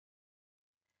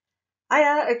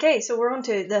Hiya, okay, so we're on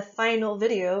to the final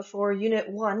video for Unit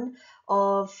 1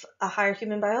 of a Higher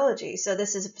Human Biology. So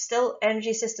this is still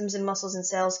Energy Systems in Muscles and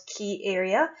Cells key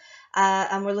area,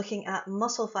 and we're looking at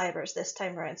muscle fibers this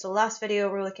time around. So last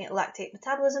video we're looking at lactate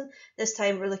metabolism, this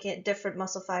time we're looking at different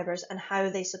muscle fibers and how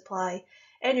they supply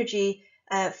energy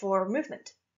for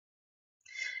movement.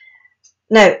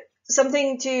 Now,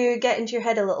 something to get into your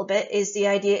head a little bit is the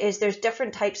idea is there's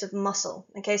different types of muscle.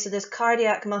 Okay, so there's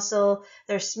cardiac muscle,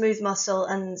 there's smooth muscle,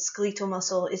 and skeletal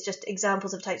muscle is just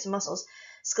examples of types of muscles.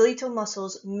 Skeletal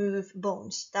muscles move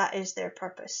bones. That is their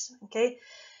purpose. Okay,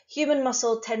 human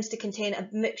muscle tends to contain a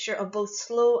mixture of both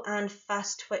slow and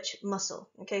fast twitch muscle.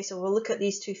 Okay, so we'll look at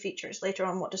these two features later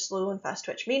on. What does slow and fast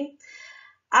twitch mean?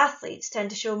 Athletes tend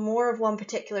to show more of one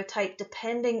particular type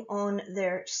depending on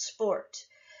their sport.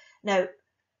 Now,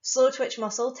 slow twitch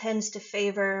muscle tends to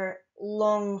favor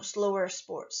long, slower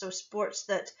sports, so sports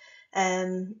that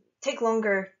take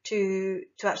longer to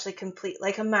actually complete,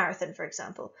 like a marathon, for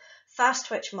example. Fast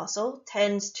twitch muscle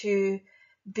tends to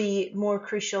be more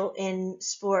crucial in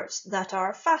sports that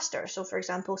are faster, so for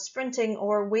example, sprinting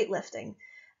or weightlifting.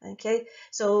 Okay,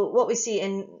 so what we see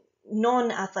in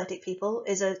non-athletic people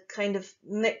is a kind of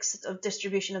mix of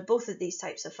distribution of both of these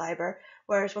types of fiber,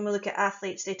 whereas when we look at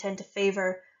athletes, they tend to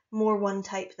favor more one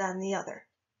type than the other.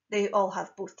 They all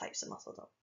have both types of muscle though.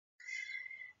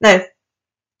 Now,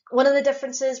 one of the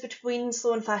differences between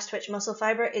slow and fast twitch muscle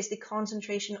fiber is the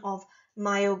concentration of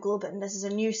myoglobin. This is a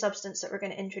new substance that we're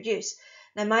going to introduce.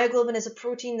 Now, myoglobin is a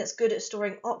protein that's good at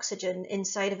storing oxygen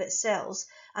inside of its cells,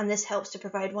 and this helps to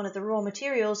provide one of the raw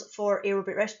materials for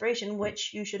aerobic respiration,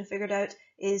 which you should have figured out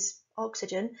is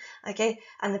oxygen, okay,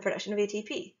 and the production of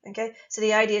ATP, okay? So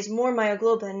the idea is more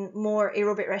myoglobin, more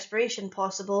aerobic respiration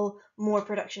possible, more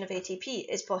production of ATP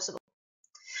is possible.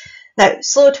 Now,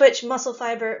 slow twitch muscle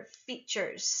fiber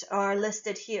features are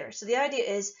listed here. So the idea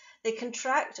is they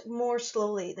contract more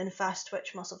slowly than fast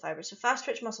twitch muscle fibers. So fast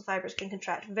twitch muscle fibers can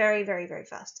contract very, very, very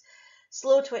fast.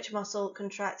 Slow twitch muscle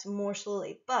contracts more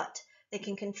slowly, but they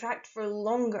can contract for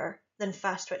longer than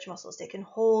fast twitch muscles. They can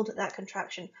hold that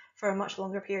contraction for a much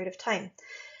longer period of time.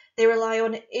 They rely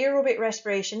on aerobic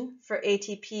respiration for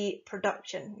ATP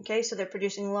production. Okay, so they're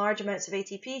producing large amounts of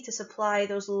ATP to supply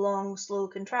those long, slow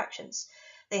contractions.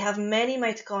 They have many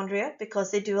mitochondria because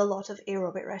they do a lot of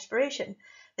aerobic respiration.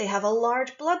 They have a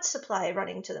large blood supply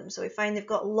running to them. So we find they've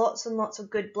got lots and lots of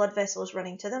good blood vessels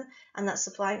running to them, and that's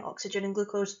supplying oxygen and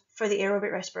glucose for the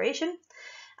aerobic respiration.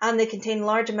 And they contain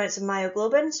large amounts of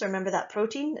myoglobin. So remember that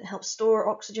protein that helps store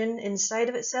oxygen inside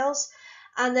of its cells.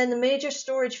 And then the major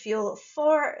storage fuel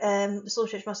for slow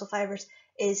twitch muscle fibers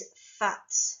is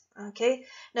fats. Okay,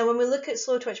 now when we look at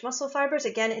slow twitch muscle fibers,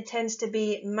 again, it tends to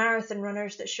be marathon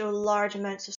runners that show large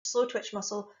amounts of slow twitch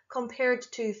muscle compared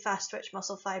to fast twitch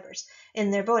muscle fibers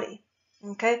in their body.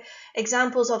 Okay,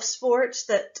 examples of sports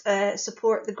that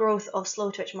support the growth of slow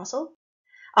twitch muscle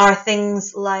are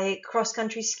things like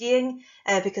cross-country skiing,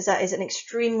 because that is an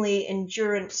extremely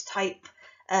endurance type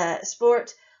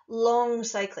sport. Long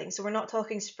cycling, so we're not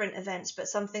talking sprint events, but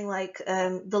something like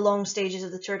the long stages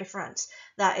of the Tour de France,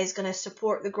 that is going to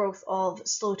support the growth of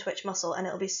slow twitch muscle, and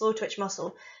it'll be slow twitch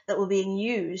muscle that will be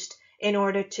used in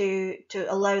order to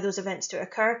allow those events to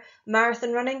occur.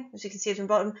 Marathon running, as you can see at the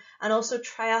bottom, and also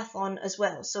triathlon as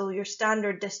well. So your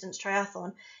standard distance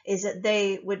triathlon is that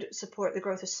they would support the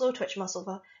growth of slow twitch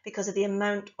muscle because of the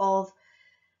amount of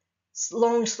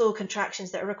long, slow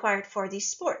contractions that are required for these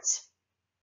sports.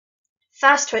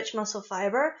 Fast twitch muscle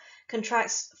fiber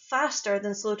contracts faster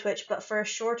than slow twitch, but for a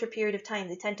shorter period of time.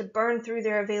 They tend to burn through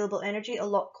their available energy a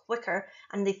lot quicker,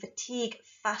 and they fatigue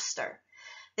faster.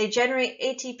 They generate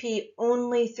ATP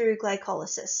only through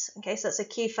glycolysis. Okay, so that's a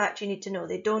key fact you need to know.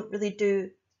 They don't really do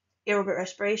aerobic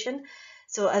respiration.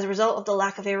 So as a result of the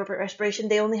lack of aerobic respiration,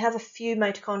 they only have a few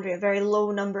mitochondria, a very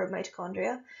low number of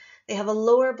mitochondria. They have a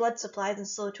lower blood supply than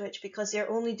slow twitch because they're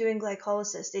only doing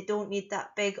glycolysis. They don't need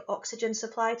that big oxygen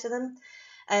supply to them.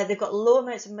 They've got low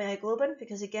amounts of myoglobin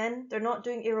because, again, they're not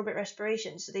doing aerobic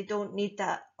respiration, so they don't need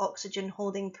that oxygen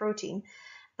holding protein.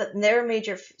 But their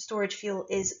major storage fuel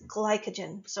is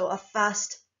glycogen, so a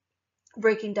fast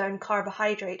breaking down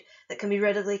carbohydrate that can be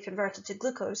readily converted to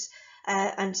glucose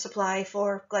and supply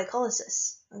for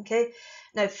glycolysis. Okay,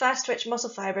 now fast twitch muscle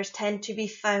fibers tend to be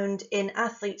found in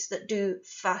athletes that do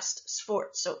fast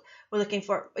sports. So we're looking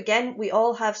for, again, we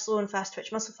all have slow and fast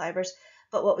twitch muscle fibers,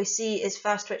 but what we see is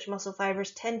fast twitch muscle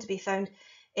fibers tend to be found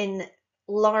in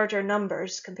larger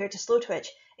numbers compared to slow twitch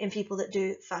in people that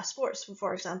do fast sports.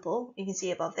 For example, you can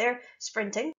see above there,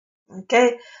 sprinting.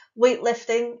 Okay,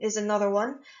 weightlifting is another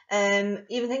one.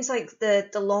 Even things like the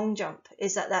long jump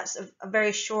is that's a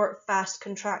very short, fast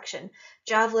contraction.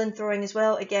 Javelin throwing as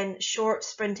well, again, short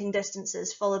sprinting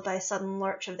distances followed by a sudden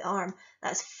lurch of the arm.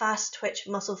 That's fast twitch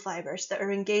muscle fibers that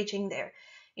are engaging there.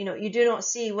 You know, you do not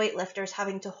see weightlifters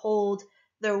having to hold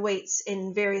their weights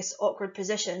in various awkward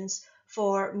positions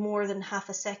for more than half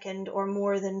a second or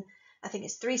more than, I think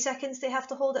it's 3 seconds they have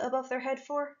to hold it above their head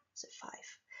for. Is it 5?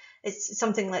 It's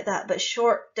something like that, but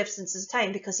short distances of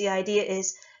time, because the idea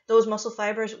is those muscle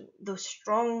fibers, those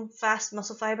strong, fast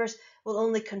muscle fibers, will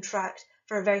only contract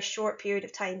for a very short period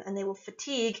of time and they will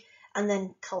fatigue and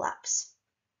then collapse.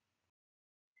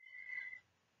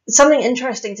 Something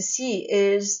interesting to see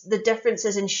is the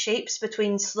differences in shapes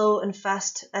between slow and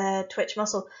fast twitch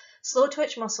muscle. Slow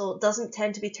twitch muscle doesn't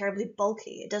tend to be terribly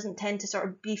bulky. It doesn't tend to sort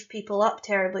of beef people up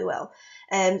terribly well.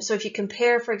 So if you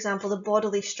compare, for example, the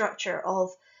bodily structure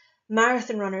of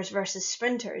marathon runners versus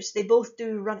sprinters, they both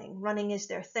do running. Running is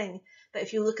their thing. But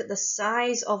if you look at the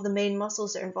size of the main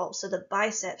muscles that are involved, so the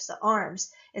biceps, the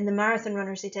arms, in the marathon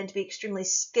runners, they tend to be extremely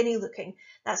skinny looking.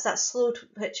 That's that slow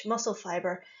twitch muscle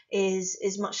fiber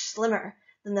is much slimmer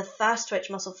than the fast twitch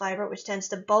muscle fiber, which tends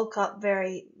to bulk up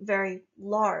very, very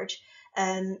large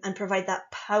and provide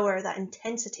that power, that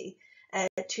intensity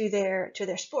to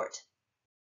their sport.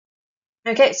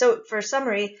 Okay, so for a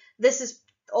summary, this is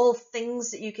all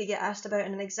things that you could get asked about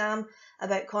in an exam,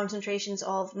 about concentrations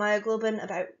of myoglobin,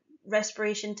 about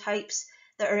respiration types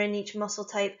that are in each muscle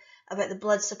type, about the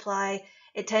blood supply.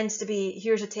 It tends to be,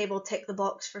 here's a table, tick the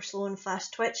box for slow and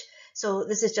fast twitch. So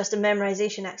this is just a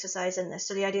memorization exercise in this.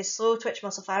 So the idea is slow twitch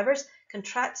muscle fibers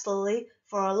contract slowly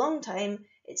for a long time.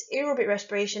 It's aerobic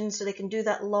respiration, so they can do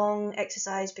that long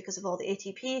exercise because of all the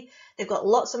ATP. They've got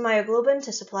lots of myoglobin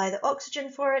to supply the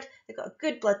oxygen for it. They've got a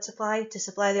good blood supply to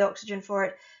supply the oxygen for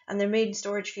it. And their main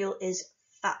storage fuel is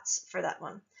fats for that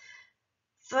one.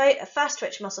 Fast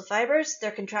twitch muscle fibers,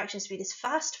 their contraction speed is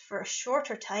fast for a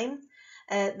shorter time.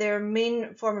 Their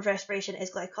main form of respiration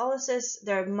is glycolysis.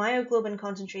 Their myoglobin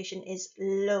concentration is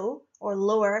low or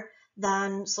lower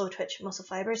than slow twitch muscle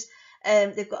fibers.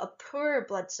 They've got a poor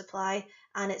blood supply,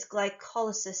 and it's glycogen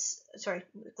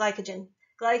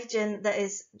that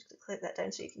is, click that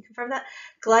down so you can confirm that,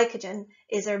 glycogen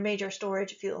is their major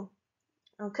storage fuel.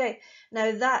 Okay,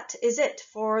 now that is it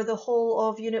for the whole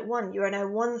of Unit 1. You are now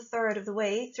 1/3 of the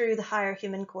way through the higher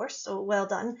human course, so well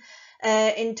done.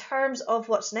 In terms of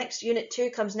what's next, Unit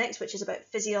 2 comes next, which is about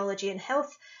physiology and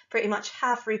health, pretty much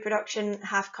half reproduction,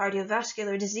 half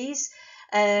cardiovascular disease.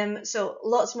 So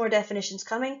lots more definitions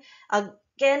coming.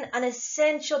 Again, an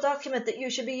essential document that you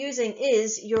should be using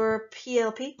is your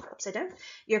PLP, upside down,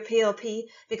 your PLP,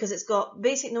 because it's got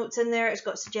basic notes in there, it's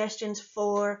got suggestions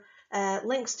for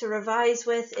links to revise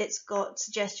with, it's got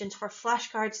suggestions for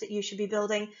flashcards that you should be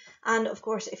building, and of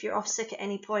course if you're off sick at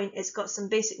any point, it's got some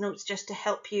basic notes just to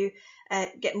help you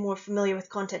get more familiar with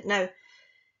content. Now,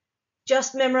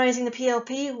 just memorizing the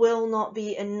PLP will not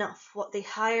be enough. What the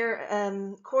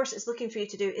higher course is looking for you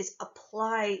to do is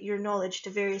apply your knowledge to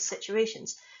various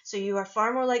situations. So you are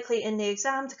far more likely in the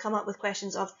exam to come up with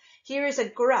questions of, here is a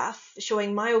graph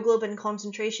showing myoglobin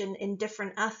concentration in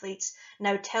different athletes.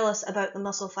 Now tell us about the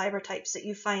muscle fiber types that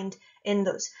you find in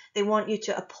those. They want you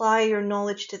to apply your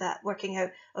knowledge to that, working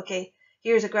out, okay,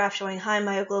 here's a graph showing high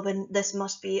myoglobin. This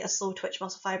must be a slow twitch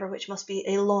muscle fiber, which must be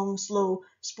a long, slow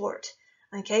sport.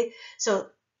 Okay, so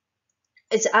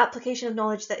it's application of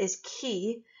knowledge that is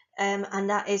key, and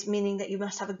that is meaning that you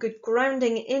must have a good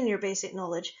grounding in your basic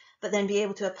knowledge, but then be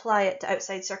able to apply it to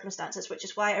outside circumstances, which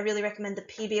is why I really recommend the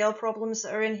PBL problems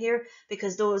that are in here,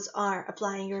 because those are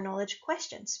applying your knowledge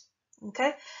questions.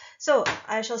 Okay, so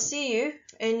I shall see you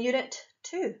in Unit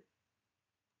 2.